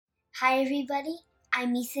Hi everybody,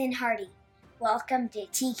 I'm Ethan Hardy. Welcome to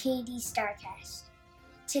TKD Starcast.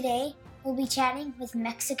 Today, we'll be chatting with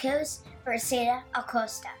Mexico's Mercedes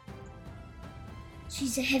Acosta.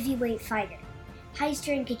 She's a heavyweight fighter, highest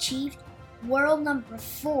rank achieved, world number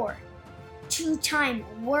 4, 2-time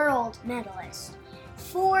world medalist,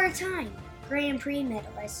 4-time Grand Prix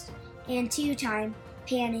medalist, and 2-time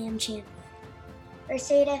Pan Am champion.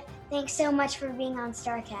 Mercedes, thanks so much for being on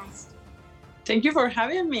Starcast. Thank you for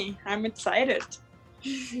having me. I'm excited.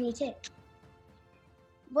 Me too.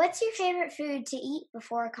 What's your favorite food to eat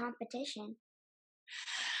before a competition?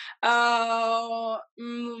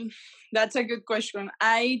 That's a good question.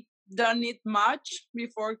 I don't eat much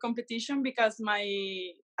before competition because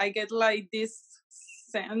I get like this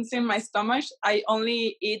sense in my stomach. I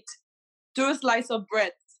only eat 2 slices of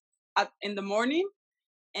bread in the morning,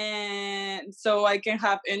 and so I can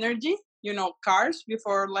have energy, carbs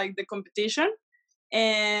before like the competition.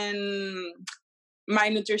 And my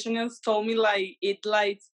nutritionist told me like eat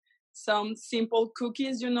like some simple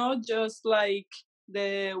cookies, just like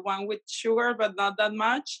the one with sugar but not that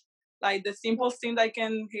much, like the simplest thing I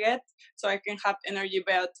can get so I can have energy.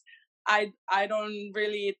 But I don't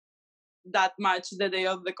really eat that much the day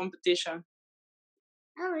of the competition.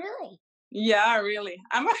 Oh, really? Yeah, really.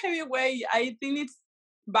 I'm a heavyweight. I think it's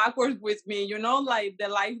backwards with me, like the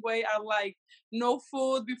lightweight are like no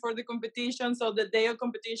food before the competition. So the day of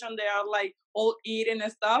competition, they are like all eating and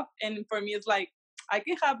stuff. And for me, it's like, I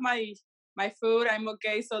can have my food. I'm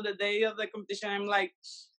okay. So the day of the competition, I'm like,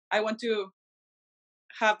 I want to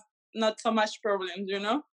have not so much problems,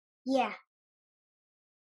 Yeah.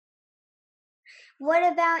 What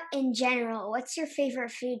about in general? What's your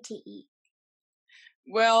favorite food to eat?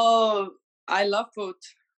 Well, I love food.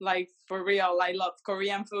 Like for real, I love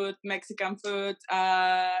Korean food, Mexican food,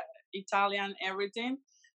 Italian, everything.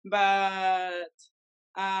 But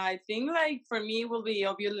I think like for me will be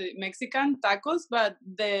obviously Mexican tacos. But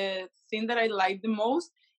the thing that I like the most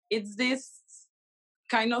is this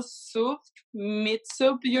kind of soup, meat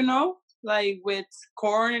soup, like with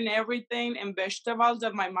corn and everything and vegetables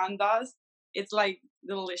that my mom does. It's like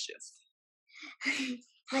delicious.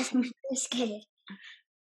 That's good.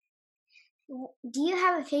 Do you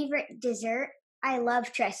have a favorite dessert? I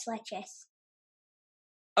love tres leches.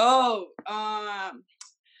 Oh,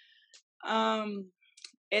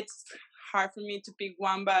 it's hard for me to pick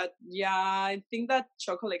one, but yeah, I think that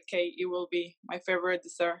chocolate cake it will be my favorite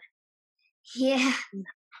dessert. Yeah,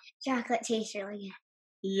 chocolate tastes really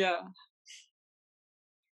good. Yeah.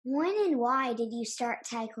 When and why did you start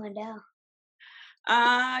Taekwondo?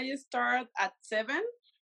 I start at 7,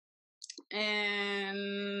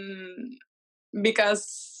 and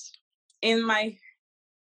because in my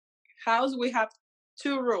house we have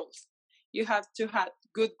 2 rules: you have to have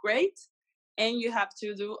good grades, and you have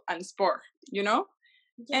to do a sport. Yeah.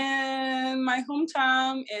 And my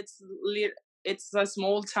hometown, it's a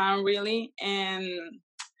small town really, and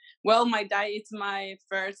well, my dad is my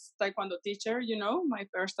first taekwondo teacher, my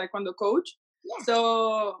first taekwondo coach. Yeah.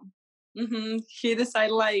 So he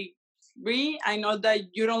decided like, I know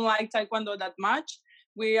that you don't like taekwondo that much.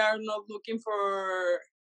 We are not looking for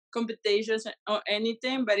competitions or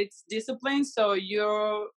anything, but it's discipline. So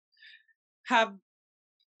you have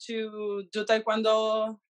to do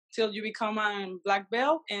taekwondo till you become a black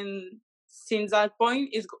belt, and since that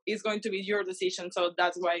point is going to be your decision. So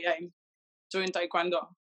that's why I'm doing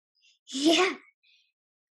taekwondo. Yeah.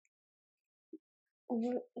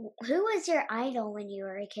 Who was your idol when you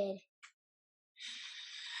were a kid?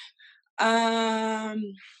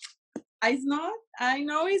 I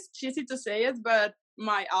know it's cheesy to say it, but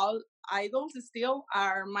my idols still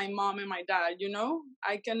are my mom and my dad.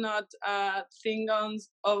 I cannot think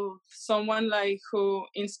of someone like who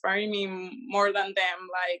inspired me more than them.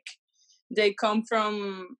 Like they come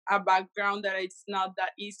from a background that it's not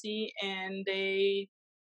that easy, and they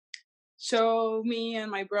show me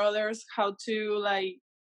and my brothers how to like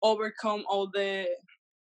overcome all the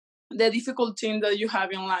difficult things that you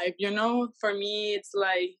have in life. For me it's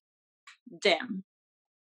like them.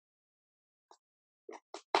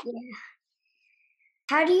 Yeah.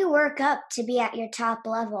 How do you work up to be at your top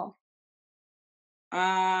level?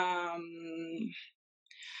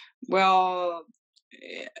 Well,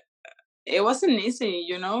 it wasn't easy.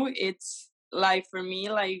 It's like for me,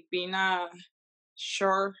 like being a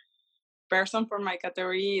short person for my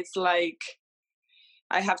category, it's like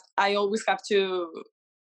I always have to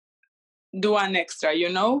do an extra.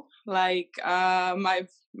 Like my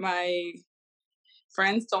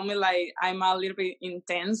friends told me like I'm a little bit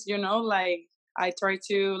intense. Like I try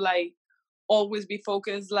to like always be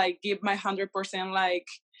focused, like give my 100%, like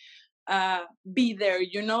be there,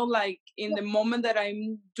 you know, like in the moment that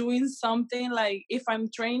I'm doing something, like if I'm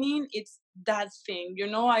training, it's that thing, you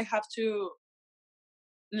know. I have to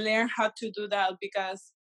learn how to do that,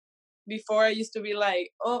 because before I used to be like,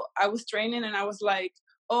 oh, I was training and I was like,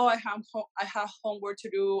 oh, I have homework to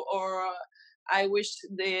do, or I wish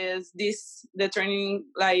the training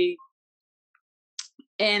like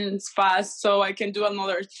ends fast so I can do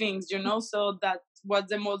another things, you know. So that was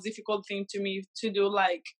the most difficult thing to me to do.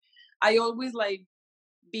 Like I always like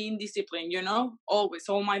being disciplined, you know, always,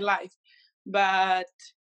 all my life. But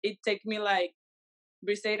it take me like,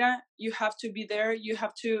 Briseida, you have to be there. You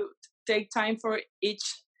have to take time for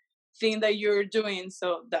each thing that you're doing.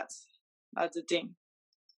 So that's the thing.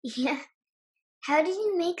 Yeah. How did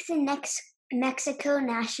you make the next Mexico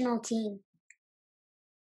national team?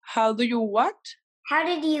 How do you what? How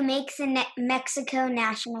did you make the Mexico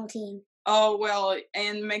national team? Oh, well,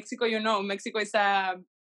 in Mexico, you know, Mexico is a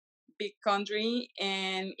big country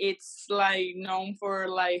and it's like known for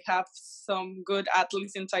like have some good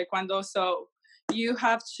athletes in taekwondo. So you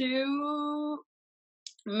have to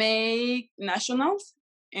make nationals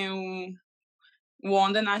and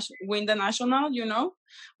win the national, you know,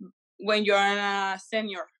 when you're a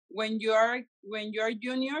senior. When you're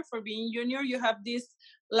junior, for being junior, you have this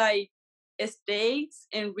like states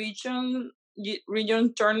and region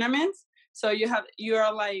tournaments. So you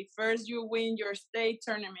are like, first you win your state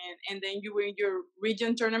tournament and then you win your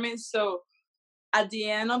region tournament. So at the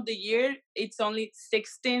end of the year, it's only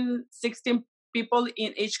 16 people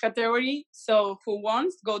in each category. So who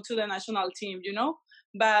wants go to the national team, you know?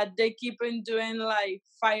 But they keep on doing like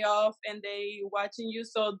fight off and they watching you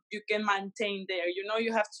so you can maintain there. You know,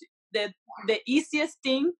 you have to, the easiest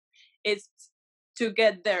thing is to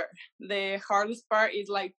get there. The hardest part is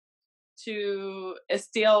like to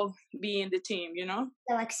still be in the team, you know?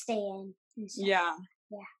 So like stay in. Yeah.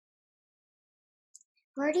 Yeah.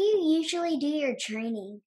 Where do you usually do your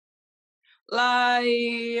training? Like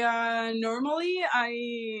normally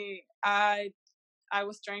I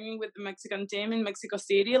was training with the Mexican team in Mexico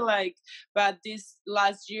City, like, but this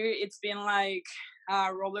last year it's been like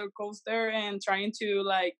a roller coaster and trying to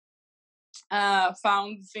like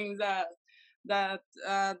found things that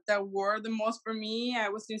were the most for me. I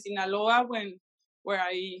was in Sinaloa where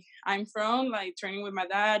I'm from, like training with my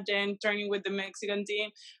dad, then training with the Mexican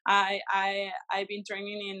team. I've been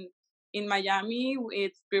training in Miami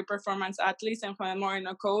with peer performance athletes and Juan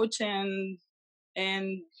Moreno coach, and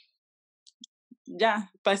yeah,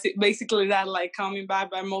 basically that, like coming back,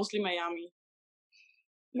 but mostly Miami.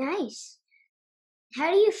 Nice.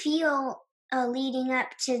 How do you feel leading up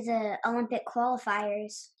to the Olympic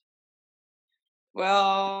qualifiers?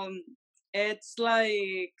 Well, it's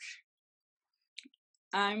like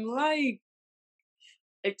I'm like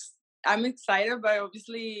I'm excited, but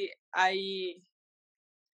obviously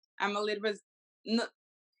I'm a little bit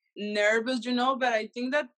nervous, you know. But I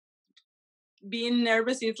think that being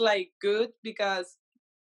nervous is like good because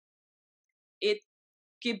it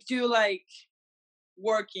keeps you like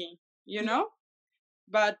working, you know.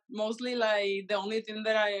 But mostly like the only thing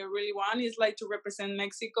that I really want is like to represent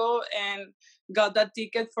Mexico and got that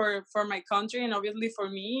ticket for my country and obviously for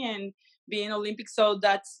me and being Olympic. So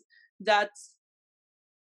that's that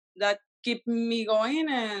keep me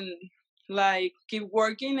going and like keep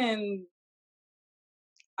working, and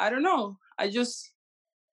I don't know, I just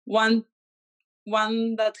want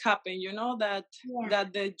that happen, you know, that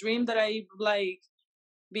the dream that I like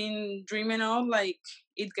been dreaming of, like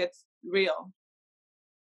it gets real.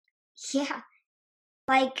 Yeah.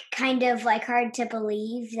 Like kind of like hard to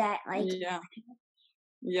believe that like yeah.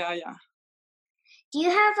 Do you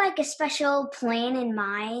have like a special plan in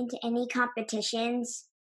mind? Any competitions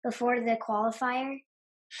before the qualifier?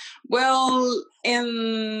 Well,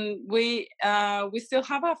 and we still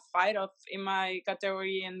have a fight off in my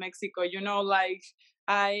category in Mexico, you know, like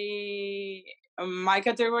I my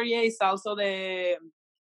category is also the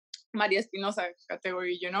Maria Espinosa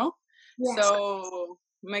category, you know. Yes. So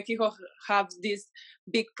Mexico have this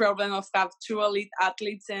big problem of have two elite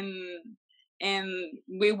athletes, and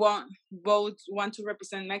we both want to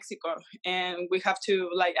represent Mexico, and we have to,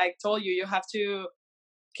 like I told you, you have to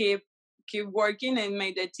keep working and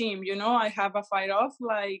make the team, you know. I have a fight off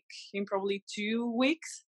like in probably 2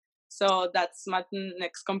 weeks, so that's my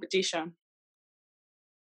next competition.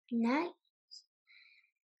 Nice.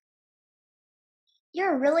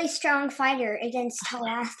 You're a really strong fighter against tall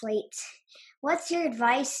athletes. What's your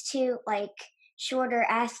advice to like shorter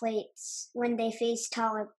athletes when they face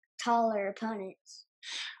taller opponents?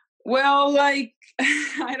 Well, like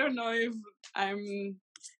I don't know if I'm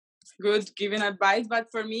good giving advice, but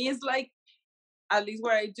for me it's like at least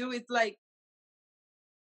what I do is like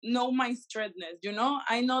know my strengthness.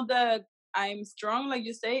 I know that I'm strong, like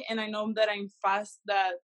you say, and I know that I'm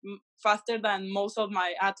faster than most of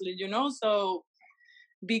my athletes. So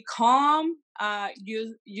be calm.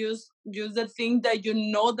 Use the thing that you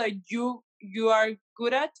know that you are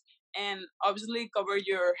good at, and obviously cover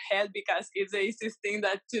your head because it's the easiest thing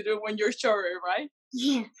that to do when you're short, right?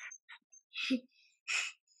 Yeah.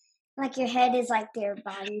 Like your head is like their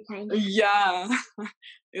body, kind of. Yeah.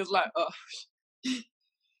 It's like, oh.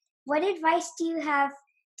 What advice do you have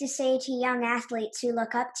to say to young athletes who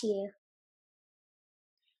look up to you?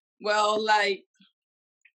 Well, like,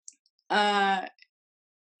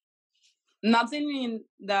 nothing in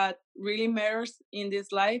that really matters in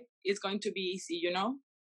this life is going to be easy.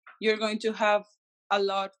 You're going to have a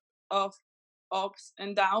lot of ups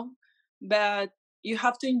and downs, but you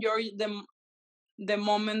have to enjoy the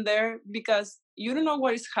moment there, because you don't know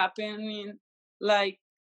what is happening, like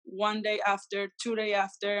 1 day after, 2 day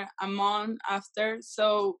after, a month after.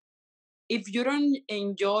 So if you don't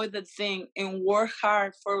enjoy the thing and work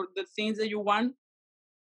hard for the things that you want,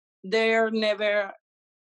 they're never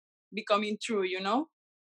becoming true.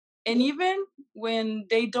 And even when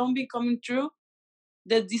they don't become true,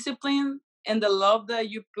 the discipline and the love that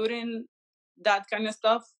you put in that kind of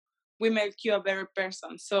stuff will make you a better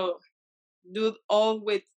person. So do all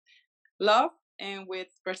with love and with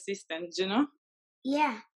persistence.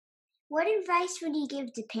 Yeah. What advice would you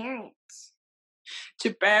give to parents?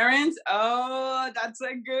 To parents, oh, that's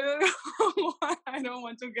a good one. I don't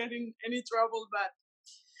want to get in any trouble, but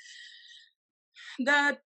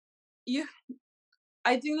that you,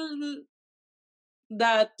 I think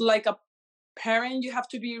that like a parent, you have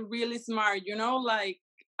to be really smart. Like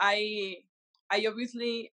I, I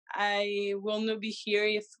obviously I will not be here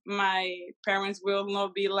if my parents will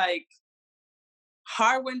not be like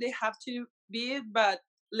hard when they have to be it, but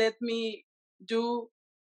let me do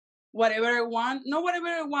whatever I want. Not whatever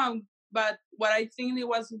I want, but what I think it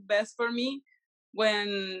was best for me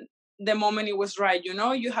when the moment it was right.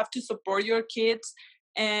 You have to support your kids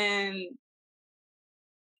and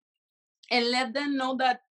let them know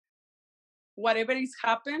that whatever is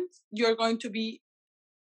happens, you're going to be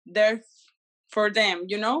there for them.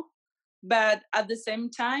 But at the same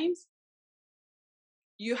time,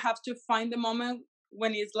 you have to find the moment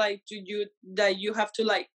when it's like to you that you have to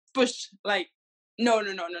like push, like, no,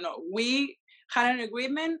 we had an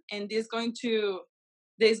agreement, and this going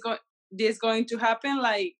this going to happen.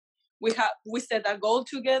 Like, we set a goal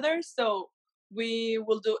together, so we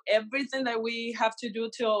will do everything that we have to do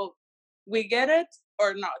till we get it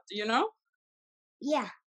or not. Yeah.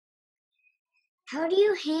 How do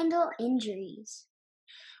you handle injuries?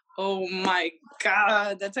 Oh my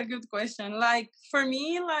god, that's a good question. Like, for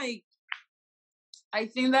me, like, I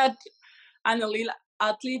think that an elite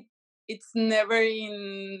athlete, it's never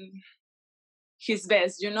in his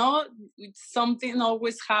best. It's something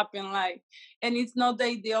always happen, like, and it's not the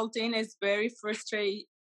ideal thing. It's very frustrating.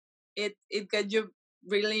 It gets you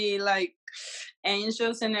really like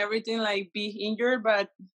anxious and everything, like be injured. But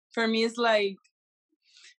for me, it's like,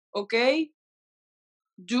 okay,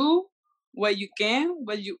 do what you can,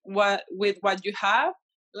 what with what you have.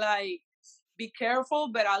 Like, be careful,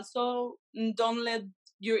 but also don't let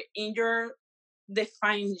your injury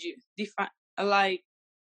define you. Like,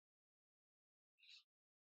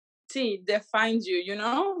 see, defines you.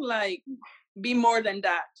 Like, be more than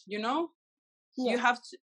that. Yeah.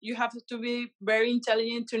 You have to be very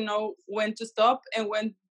intelligent to know when to stop and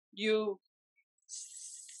when you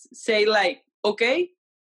say, like, okay,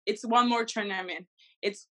 it's one more tournament.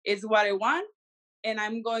 It's what I want, and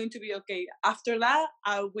I'm going to be okay. After that,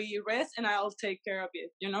 I'll be rest and I'll take care of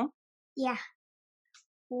it. Yeah.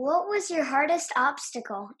 What was your hardest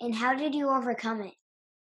obstacle and how did you overcome it?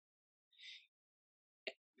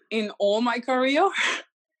 In all my career.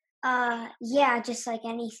 Yeah, just like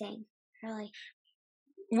anything, really.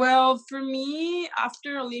 Well, for me,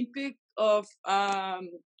 after Olympic of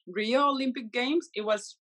Rio Olympic Games, it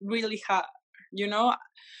was really hard. You know,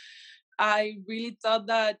 I really thought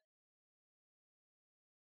that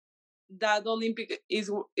Olympic is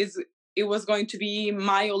it was going to be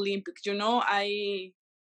my Olympics.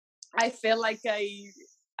 I felt like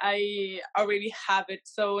I already have it.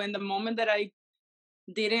 So in the moment that I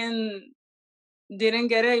didn't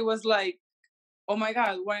get it, it was like, oh my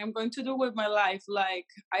god, what I'm going to do with my life? Like,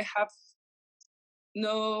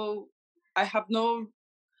 no I have no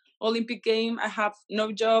Olympic game, I have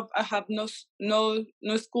no job, I have no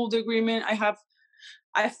school degree.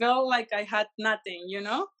 I felt like I had nothing.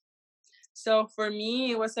 So for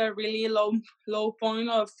me, it was a really low point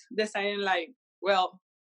of deciding, like, well,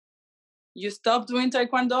 you stop doing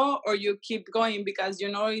taekwondo or you keep going, because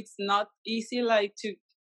it's not easy like to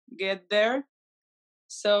get there.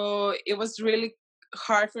 So it was really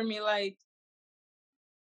hard for me, like,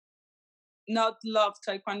 not love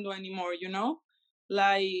taekwondo anymore,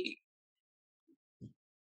 like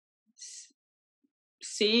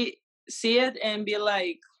see it and be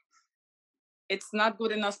like, it's not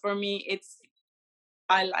good enough for me.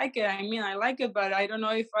 I like it. I like it, but I don't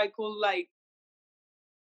know if I could like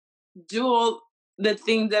do all the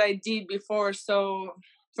things that I did before. So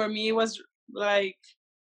for me, it was like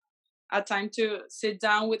a time to sit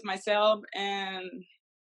down with myself and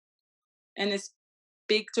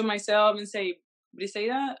speak to myself and say,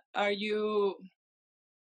 Briseida, are you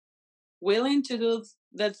willing to do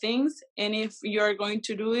the things? And if you're going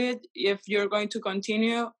to do it, if you're going to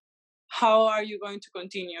continue, how are you going to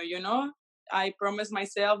continue? I promised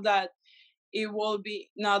myself that it will be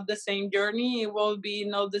not the same journey, it will be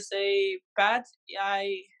not the same path.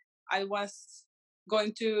 I was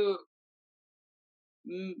going to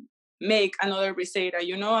make another Briseida,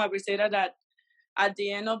 a Briseida that at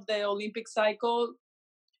the end of the Olympic cycle,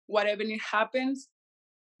 whatever it happens,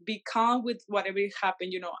 be calm with whatever it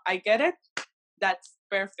happened. I get it. That's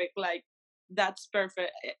perfect. Like, that's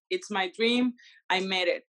perfect. It's my dream. I made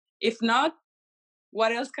it. If not,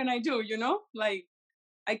 what else can I do? Like,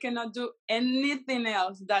 I cannot do anything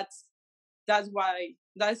else. That's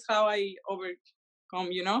how I overcome.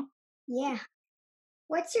 Yeah.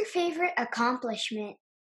 What's your favorite accomplishment?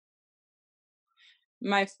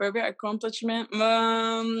 My favorite accomplishment.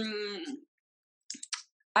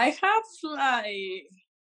 I have like,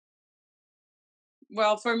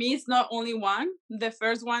 well, for me, it's not only one. The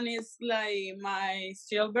first one is like my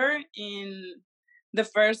silver in the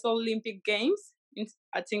first Olympic Games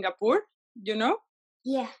at Singapore.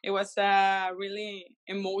 Yeah. It was a really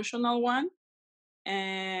emotional one.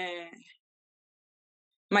 And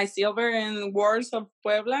my silver in Wars of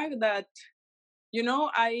Puebla, that,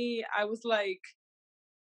 I was like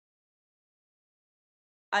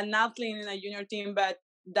an athlete in a junior team, but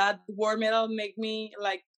that world medal made me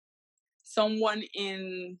like someone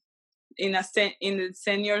in the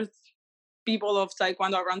senior people of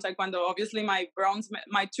taekwondo, around taekwondo. Obviously my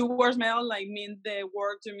two bronze medal like mean the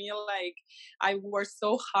world to me. Like, I worked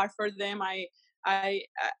so hard for them. I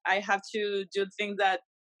have to do things that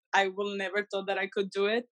I will never thought that I could do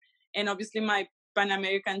it. And obviously my Pan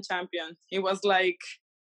American champion, it was like,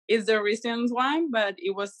 it's the reasons why, but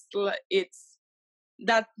it was it's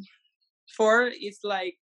that four is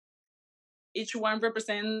like each one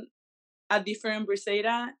represent a different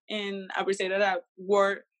Briseida, and a Briseida that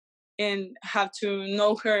work and have to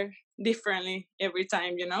know her differently every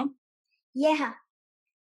time. Yeah.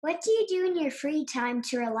 What do you do in your free time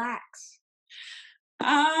to relax?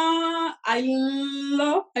 I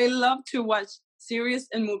love to watch series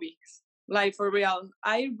and movies. Like, for real,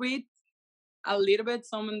 I read a little bit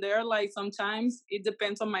some in there. Like, sometimes it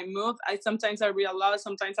depends on my mood. Sometimes I read a lot,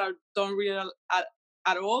 sometimes I don't read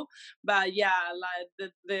at all. But yeah, like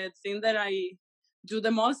the thing that I do the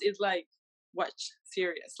most is like watch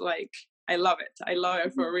series. Like, I love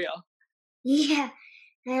it for real. Yeah,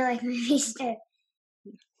 I like movies too.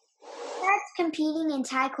 Besides competing in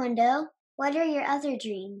Taekwondo, what are your other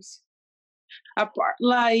dreams? Apart,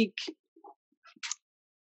 like,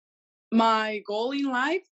 my goal in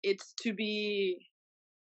life is to be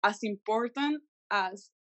as important as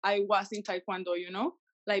I was in Taekwondo,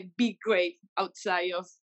 like, be great outside of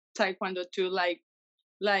Taekwondo too. Like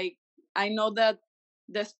I know that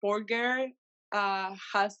the sport girl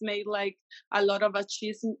has made like a lot of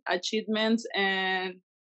achievements, and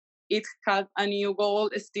it has a new goal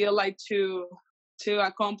still like to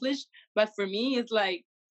accomplish. But for me, it's like,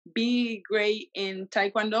 be great in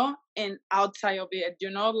Taekwondo and outside of it,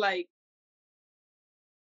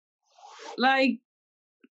 like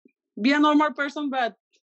be a normal person, but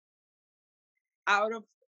out of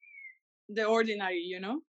the ordinary,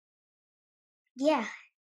 Yeah.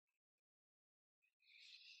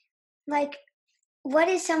 Like, what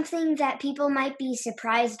is something that people might be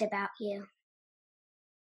surprised about you?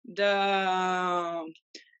 That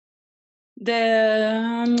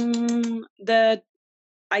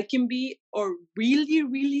I can be a really,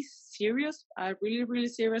 really serious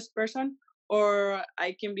person, or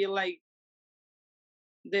I can be like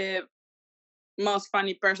the most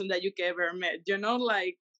funny person that you ever met.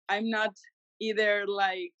 Like, I'm not either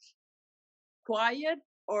like quiet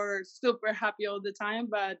or super happy all the time,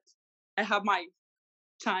 but I have my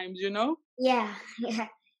times. Yeah, yeah.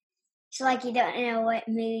 It's like you don't know what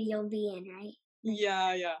mood you'll be in, right?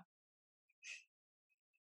 Yeah.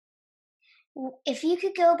 If you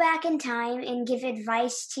could go back in time and give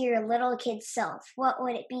advice to your little kid self, what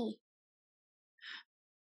would it be?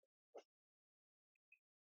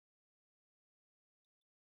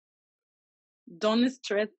 Don't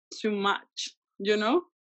stress too much, you know?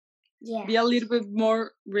 Yeah. Be a little bit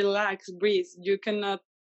more relaxed, breathe. You cannot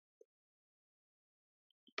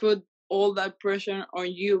put all that pressure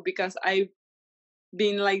on you, because I've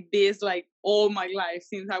been like this like all my life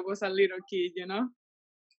since I was a little kid, you know?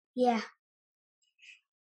 Yeah.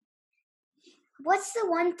 What's the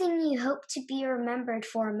one thing you hope to be remembered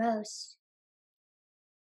for most?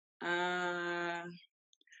 Uh,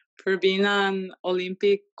 for being an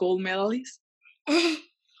Olympic gold medalist.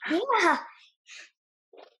 Yeah.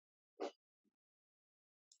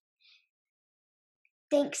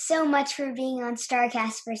 Thanks so much for being on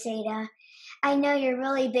StarCast, Versada. I know you're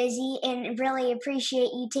really busy and really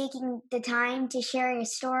appreciate you taking the time to share your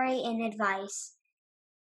story and advice.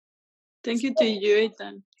 Thank you to you,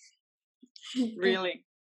 Ethan. Really.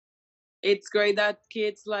 It's great that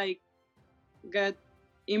kids like get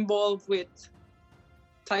involved with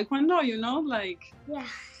Taekwondo, you know? Like, Yeah.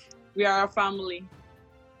 we are a family.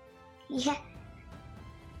 Yeah.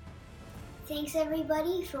 Thanks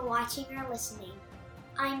everybody for watching or listening.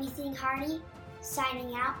 I'm Ethan Hardy,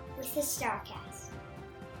 signing out with the StarCast.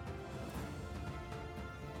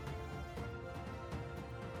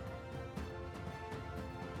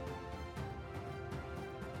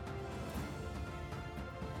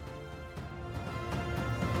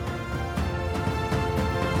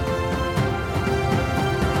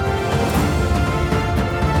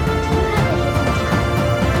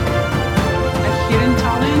 A hidden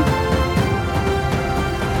talent?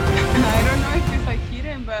 I don't know if it's a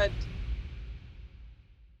hidden, but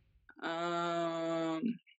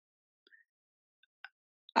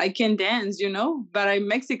I can dance, you know? But I'm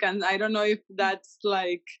Mexican. I don't know if that's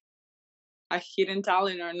like a hidden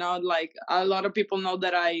talent or not. Like, a lot of people know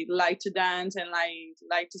that I like to dance and I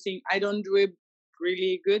like to sing. I don't do it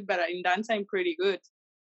really good, but in dance I'm pretty good,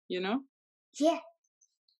 you know? Yeah.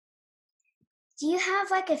 Do you have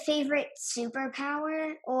like a favorite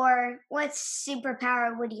superpower, or what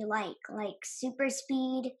superpower would you like? Like super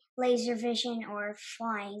speed, laser vision, or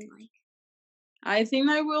flying? Like, I think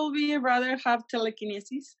I will be rather have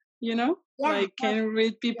telekinesis, you know? yeah, Like, can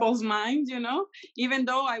read people's minds, you know? Even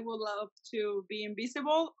though I would love to be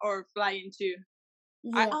invisible or flying too.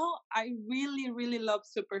 yeah, I really, really love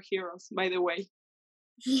superheroes, by the way.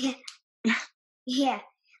 yeah, yeah.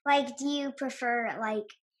 Like, do you prefer like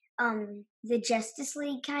the Justice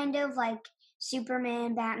League kind of like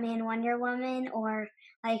Superman, Batman, Wonder Woman, or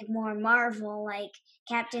like more Marvel like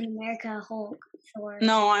Captain America, Hulk, Thor?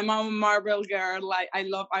 No, I'm a Marvel girl. Like, I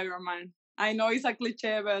love Iron Man. I know it's a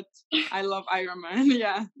cliche, but I love Iron Man.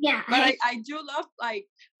 Yeah. Yeah, But I do love, like,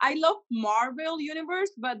 I love Marvel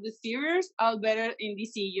universe, but the series are better in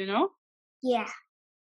DC, you know? yeah,